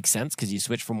just makes sense because you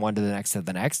switch from one to the next to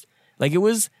the next. Like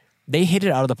they hit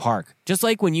it out of the park. Just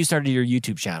like when you started your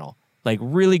YouTube channel. Like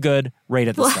really good right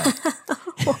at the start.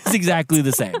 It's exactly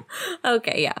the same.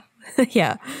 Okay, yeah.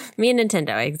 Yeah. Me and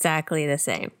Nintendo, exactly the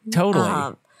same.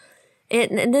 Totally.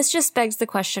 And this just begs the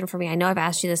question for me. I know I've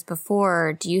asked you this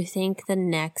before. Do you think the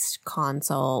next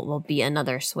console will be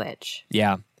another Switch?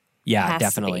 Yeah. Yeah,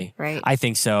 definitely. Be, right? I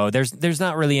think so. There's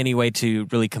not really any way to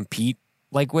really compete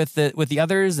like with the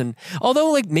others, and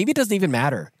although like maybe it doesn't even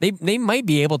matter. They might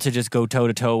be able to just go toe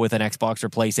to toe with an Xbox or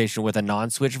PlayStation with a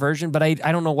non-Switch version, but I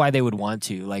don't know why they would want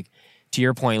to. Like to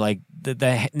your point, like the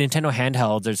Nintendo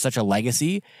handhelds are such a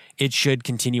legacy. It should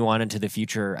continue on into the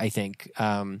future, I think.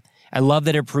 I love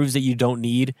that it proves that you don't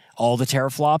need all the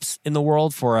teraflops in the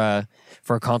world for a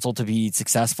console to be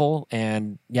successful.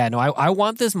 And yeah, no, I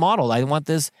want this model. I want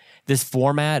this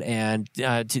format and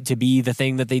to be the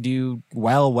thing that they do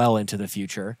well into the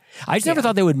future. I just never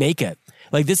thought they would make it.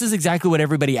 Like this is exactly what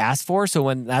everybody asked for. So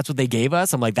when that's what they gave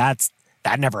us, I'm like, that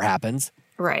never happens.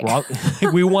 Right.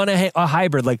 We want a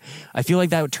hybrid. Like I feel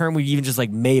like that term we even just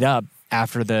like made up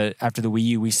after the Wii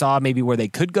U. We saw maybe where they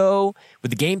could go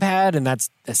with the gamepad, and that's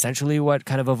essentially what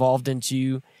kind of evolved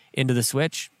into the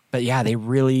Switch. But yeah,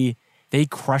 they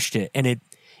crushed it, and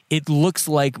it looks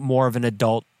like more of an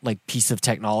adult like piece of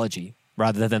technology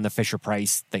rather than the Fisher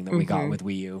Price thing that we got with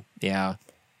Wii U. Yeah.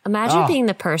 Imagine being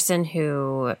the person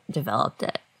who developed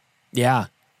it. Yeah.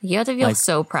 You have to feel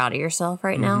so proud of yourself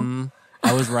right now.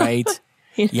 I was right.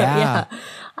 You know, Yeah.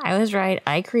 I was right.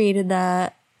 I created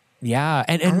that. Yeah.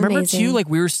 And remember amazing. too, like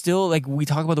we were still like we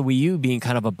talk about the Wii U being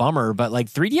kind of a bummer, but like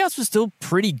 3DS was still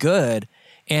pretty good.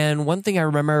 And one thing I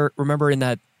remember in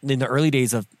the early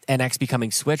days of NX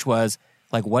becoming Switch was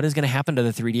like, what is going to happen to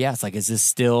the 3DS? Like, is this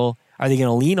still, are they going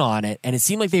to lean on it? And it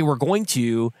seemed like they were going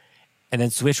to, and then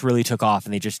Switch really took off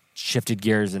and they just shifted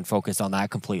gears and focused on that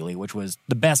completely, which was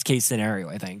the best case scenario,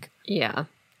 I think. Yeah.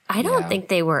 I don't Yeah. think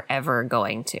they were ever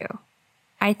going to.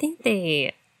 I think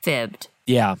they fibbed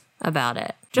Yeah. about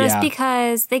it. Just Yeah.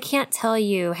 because they can't tell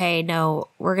you, hey, no,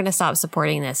 we're going to stop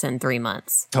supporting this in 3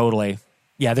 months. Totally.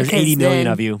 Yeah, there's Because 80 million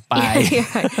then- of you. Bye.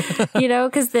 You know,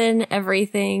 because then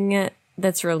everything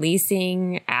that's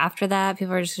releasing after that,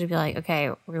 people are just going to be like,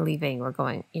 okay, we're leaving. We're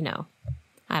going, you know,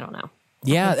 I don't know.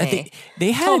 Yeah, I I think think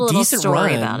they had told a a little decent story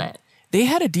run about it. They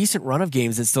had a decent run of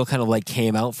games that still kind of like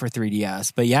came out for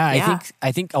 3DS. But yeah, Yeah.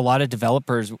 I think a lot of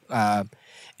developers,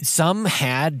 some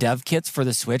had dev kits for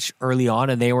the Switch early on,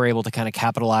 and they were able to kind of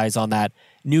capitalize on that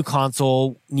new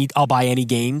console. I'll buy any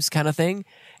games kind of thing.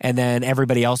 And then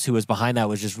everybody else who was behind that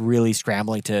was just really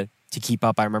scrambling to keep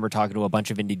up. I remember talking to a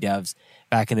bunch of indie devs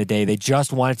back in the day. They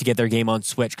just wanted to get their game on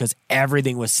Switch because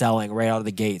everything was selling right out of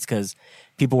the gates because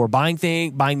people were buying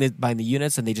the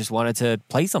units, and they just wanted to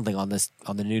play something on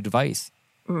the new device.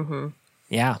 Mm-hmm.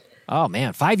 Yeah. Oh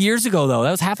man, 5 years ago though,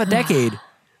 that was half a decade.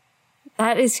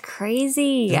 That is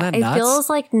crazy. Isn't that It nuts? feels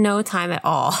like no time at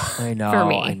all. I know. For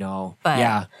me. I know. But-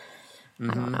 yeah.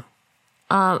 I don't know.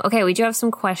 Okay, we do have some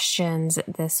questions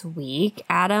this week.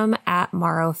 Adam at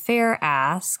Morrow Fair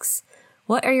asks,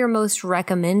 what are your most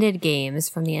recommended games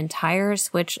from the entire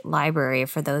Switch library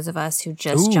for those of us who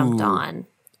just jumped Ooh. on?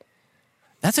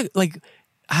 That's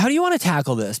how do you want to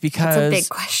tackle this? Because It's a big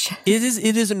question. it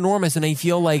is enormous, and I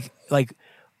feel like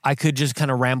I could just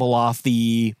kind of ramble off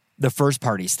the first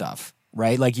party stuff,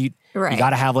 right? Like you Right. got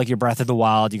to have like your Breath of the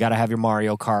Wild, you got to have your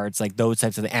Mario Karts, like those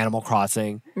types of Animal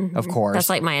Crossing, of course. That's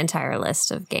like my entire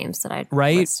list of games that I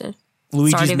Right? listed.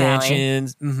 Luigi's Stardew Valley.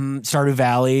 Mansions, Stardew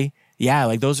Valley. Yeah,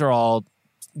 like those are all.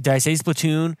 Did I say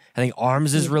Splatoon? I think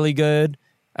Arms is really good.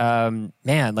 Man,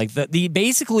 like the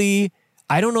basically,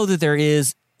 I don't know that there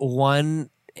is one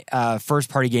first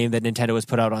party game that Nintendo has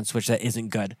put out on Switch that isn't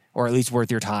good, or at least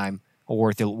worth your time or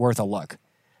worth a look.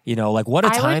 You know, like what a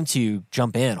I would- time to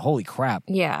jump in. Holy crap.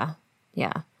 Yeah.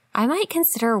 Yeah. I might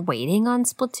consider waiting on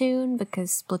Splatoon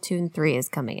because Splatoon 3 is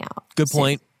coming out. Good soon.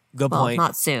 point. Good Well, point.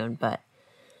 not soon, but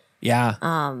Yeah.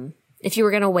 if you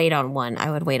were going to wait on one, I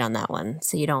would wait on that one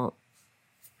so you don't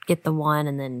get the one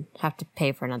and then have to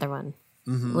pay for another one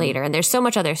later. And there's so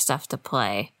much other stuff to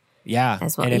play yeah.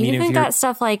 as well. And I You mean, if even you're, got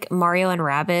stuff like Mario and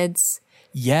Rabbids.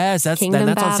 yes, that's Kingdom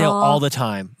on sale Battle. all the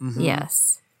time. Mhm.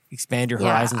 Yes. Expand your Yeah,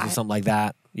 horizons with something like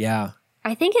that. Yeah.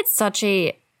 I think it's such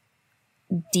a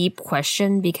deep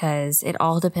question because it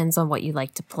all depends on what you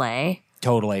like to play.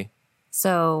 Totally.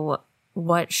 So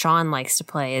what Sean likes to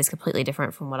play is completely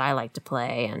different from what I like to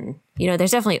play. And, you know,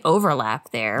 there's definitely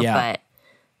overlap there, Yeah. but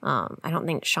I don't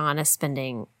think Sean is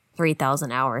spending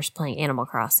 3,000 hours playing Animal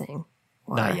Crossing.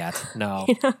 Or- Not yet. No.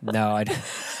 No.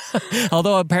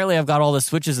 Although apparently I've got all the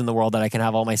Switches in the world that I can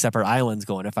have all my separate islands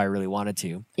going if I really wanted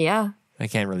to. Yeah. I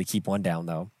can't really keep one down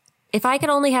though. If I could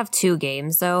only have 2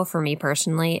 games, though, for me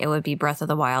personally, it would be Breath of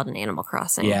the Wild and Animal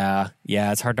Crossing. Yeah.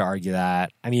 Yeah. It's hard to argue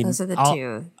that. I mean, Those are the I'll,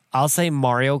 2. I'll say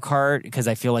Mario Kart because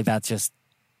I feel like that's just,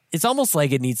 it's almost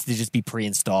like it needs to just be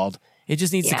pre-installed. It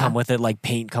just needs to Yeah. come with it like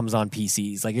paint comes on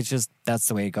PCs. Like it's just, that's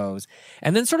the way it goes.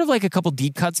 And then sort of like a couple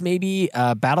deep cuts maybe.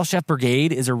 Battle Chef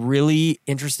Brigade is a really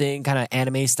interesting kind of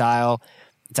anime style.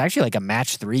 It's actually like a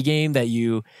match 3 game that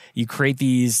you create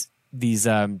these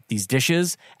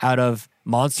dishes out of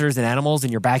monsters and animals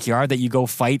in your backyard that you go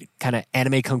fight kind of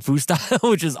anime kung fu style,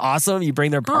 which is awesome. You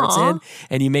bring their parts Aw. in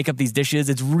and you make up these dishes.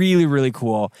 It's really, really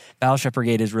cool. Battleship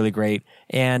Brigade is really great.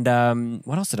 And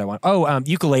what else did I want? Oh,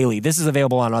 Ukulele. This is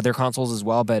available on other consoles as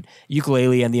well, but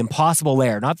Ukulele and the Impossible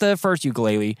Lair, not the first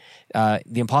Ukulele, the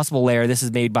Impossible Lair. This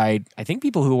is made by, I think,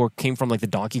 people who came from like the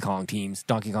Donkey Kong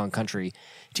Country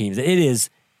teams. It is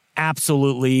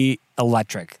absolutely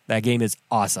electric. That game is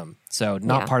awesome. So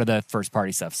not Yeah. part of the first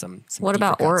party stuff. Some What deeper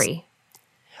about cuts. Ori?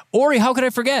 Ori, how could I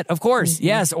forget? Of course. Mm-hmm.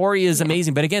 Yes, Ori is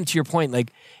amazing. But again, to your point,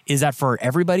 like, is that for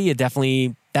everybody? It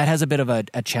definitely, that has a bit of a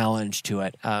challenge to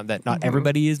it that Mm-hmm. not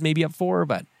everybody is maybe up for.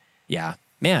 But yeah,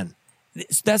 man,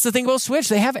 That's the thing about Switch.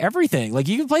 They have everything. Like,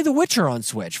 you can play The Witcher on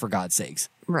Switch, for God's sakes.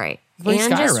 Right. Play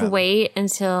And just Skyrim. wait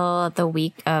until the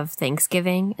week of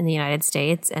Thanksgiving in the United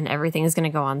States, and everything is going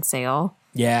to go on sale.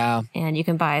 Yeah. And you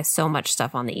can buy so much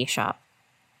stuff on the eShop.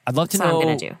 I'd love to That's what know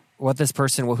I'm gonna do. what this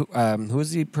person, who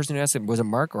was the person who asked it? Was it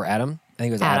Mark or Adam? I think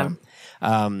it was Adam.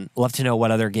 Love to know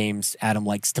what other games Adam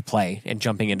likes to play and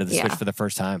jumping into the Switch Yeah. for the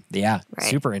first time. Yeah. Right.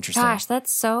 Super interesting. Gosh,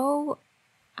 that's so...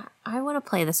 I want to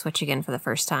play the Switch again for the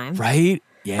first time. Right?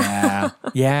 Yeah.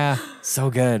 Yeah. So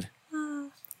good.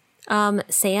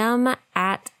 Sam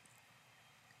at...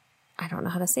 I don't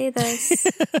know how to say this.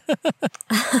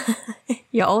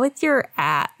 Y'all with your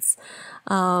ats.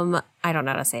 I don't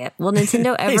know how to say it. Will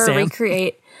Nintendo ever Sam.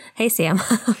 recreate... Hey, Sam.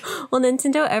 Will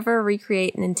Nintendo ever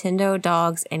recreate Nintendo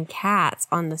dogs and cats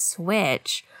on the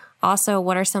Switch? Also,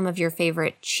 what are some of your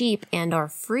favorite cheap and or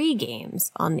free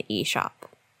games on the eShop?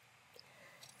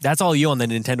 That's all you on the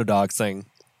Nintendo Dogs thing.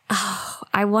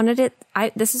 I wanted it.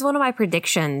 This is one of my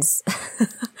predictions.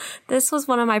 This was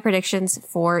one of my predictions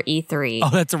for E3. Oh,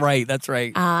 that's right. That's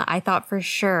right. I thought for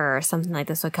sure something like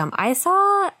this would come. I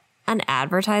saw an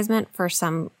advertisement for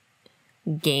some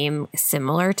game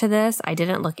similar to this. I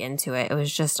didn't look into it. It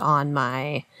was just on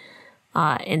my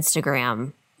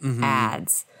Instagram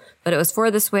ads, but it was for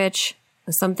the Switch. It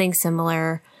was something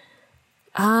similar.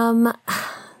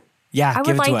 Yeah, I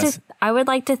give would it to like us. to. I would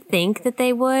like to think that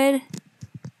they would,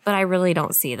 but I really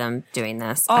don't see them doing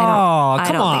this. Oh, I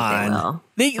come don't on. think they will.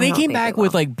 They I don't came think back they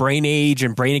with will. like Brain Age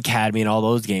and Brain Academy and all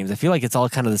those games. I feel like it's all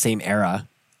kind of the same era.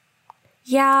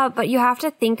 Yeah, but you have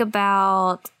to think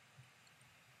about.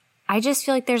 I just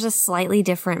feel like there's a slightly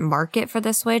different market for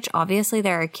the Switch. Obviously,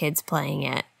 there are kids playing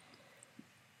it,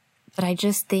 but I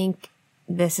just think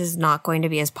this is not going to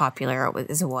be as popular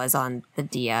as it was on the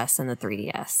DS and the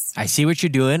 3DS. I see what you're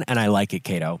doing, and I like it,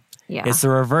 Kato. Yeah. It's the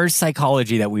reverse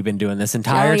psychology that we've been doing this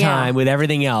entire Oh, yeah. time with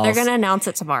everything else. They're going to announce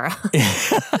it tomorrow.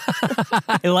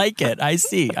 I like it. I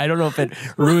see. I don't know if it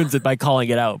ruins it by calling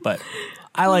it out, but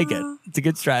I like it. It's a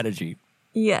good strategy.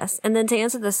 Yes. And then to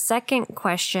answer the second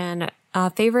question,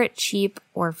 favorite cheap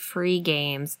or free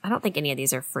games? I don't think any of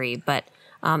these are free, but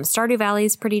Stardew Valley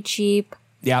is pretty cheap.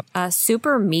 Yep.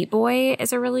 Super Meat Boy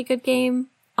is a really good game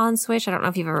on Switch. I don't know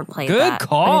if you've ever played Good that. but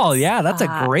call. it's- Yeah, that's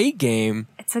a great game.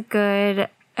 It's a good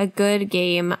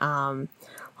game.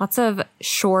 Lots of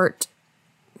short,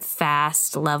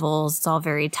 fast levels. It's all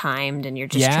very timed, and you're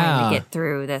just trying Yeah. to get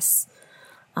through this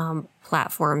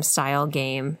platform style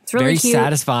game. It's really Very cute.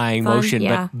 satisfying fun, motion,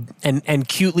 yeah. but and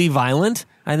cutely violent,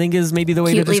 I think is maybe the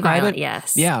way to Cutely describe violent, it.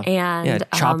 yes. Yeah. And yeah,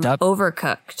 chopped up.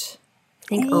 Overcooked. I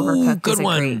think Ooh, Overcooked good is a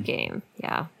one. great game.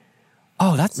 Yeah.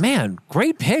 Oh, that's, man,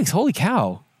 great picks. Holy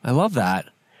cow. I love that.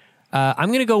 I'm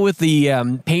going to go with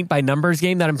the paint by numbers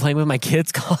game that I'm playing with my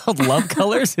kids called Love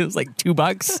Colors. It was like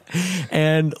 $2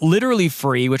 and literally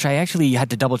free, which I actually had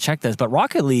to double check this, but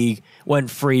Rocket League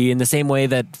went free in the same way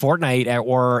that Fortnite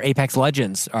or Apex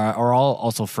Legends are all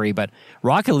also free. But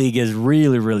Rocket League is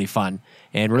really, really fun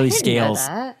and really didn't know scales.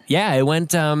 that. Yeah, it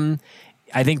went,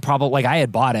 I think probably like I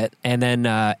had bought it, and then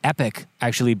Epic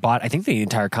actually bought, I think, the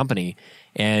entire company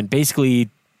and basically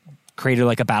created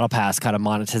like a battle pass kind of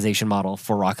monetization model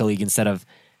for Rocket League instead of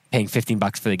paying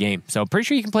 $15 for the game. So pretty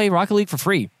sure you can play Rocket League for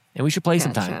free, and we should play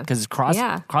sometime Gotcha. because it's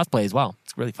Yeah. cross play as well.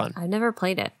 It's really fun. I've never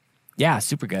played it, Yeah,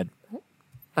 super good.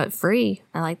 but free.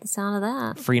 I like the sound of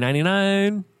that. Free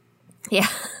 99. Yeah.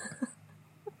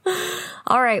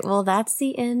 All right. Well, that's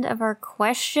the end of our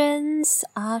questions.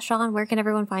 Sean, where can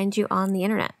everyone find you on the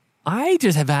internet? I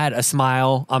just have had a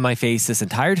smile on my face this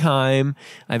entire time.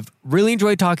 I've really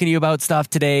enjoyed talking to you about stuff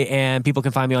today, and people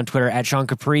can find me on Twitter at Sean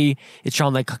Capri. It's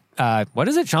Sean like, what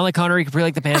is it? Sean like Connery, Capri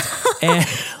like the pants. And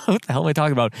what the hell am I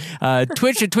talking about?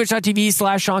 Twitch at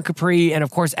twitch.tv/Sean Capri. And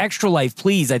of course, Extra Life,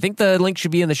 please. I think the link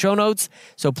should be in the show notes.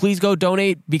 So please go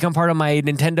donate, become part of my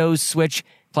Nintendo Switch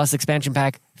Plus expansion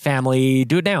pack family.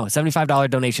 Do it now. $75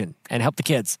 donation and help the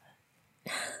kids.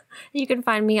 You can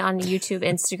find me on YouTube,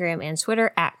 Instagram, and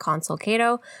Twitter at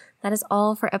ConsoleCato. That is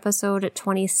all for episode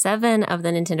 27 of the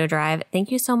Nintendo Drive. Thank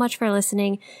you so much for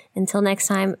listening. Until next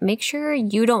time, make sure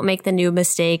you don't make the new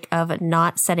mistake of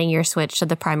not setting your Switch to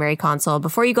the primary console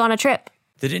before you go on a trip.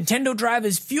 The Nintendo Drive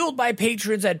is fueled by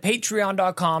patrons at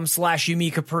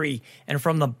patreon.com/YumiCapri. And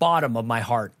from the bottom of my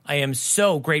heart, I am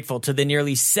so grateful to the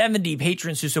nearly 70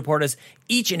 patrons who support us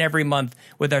each and every month,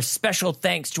 with our special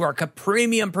thanks to our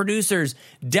Capremium producers,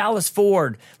 Dallas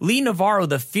Ford, Lee Navarro,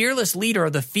 the fearless leader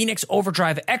of the Phoenix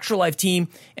Overdrive Extra Life team,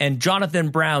 and Jonathan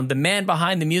Brown, the man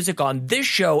behind the music on this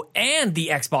show and the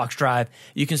Xbox Drive.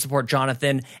 You can support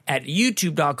Jonathan at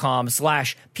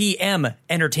youtube.com/PM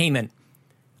Entertainment.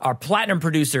 Our platinum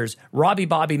producers, Robbie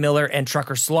Bobby Miller and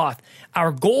Trucker Sloth.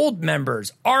 Our gold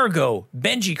members, Argo,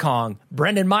 Benji Kong,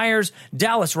 Brendan Myers,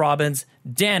 Dallas Robbins,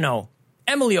 Dano,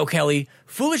 Emily O'Kelly,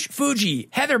 Foolish Fuji,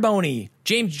 Heather Boney,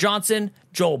 James Johnson,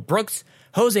 Joel Brooks,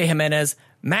 Jose Jimenez,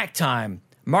 Mac Time,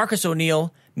 Marcus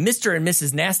O'Neill, Mr. and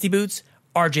Mrs. Nasty Boots,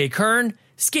 RJ Kern,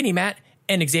 Skinny Matt,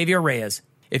 and Xavier Reyes.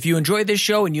 If you enjoyed this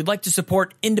show and you'd like to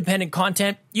support independent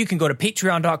content, you can go to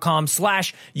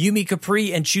patreon.com/Yumi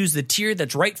Capri and choose the tier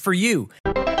that's right for you.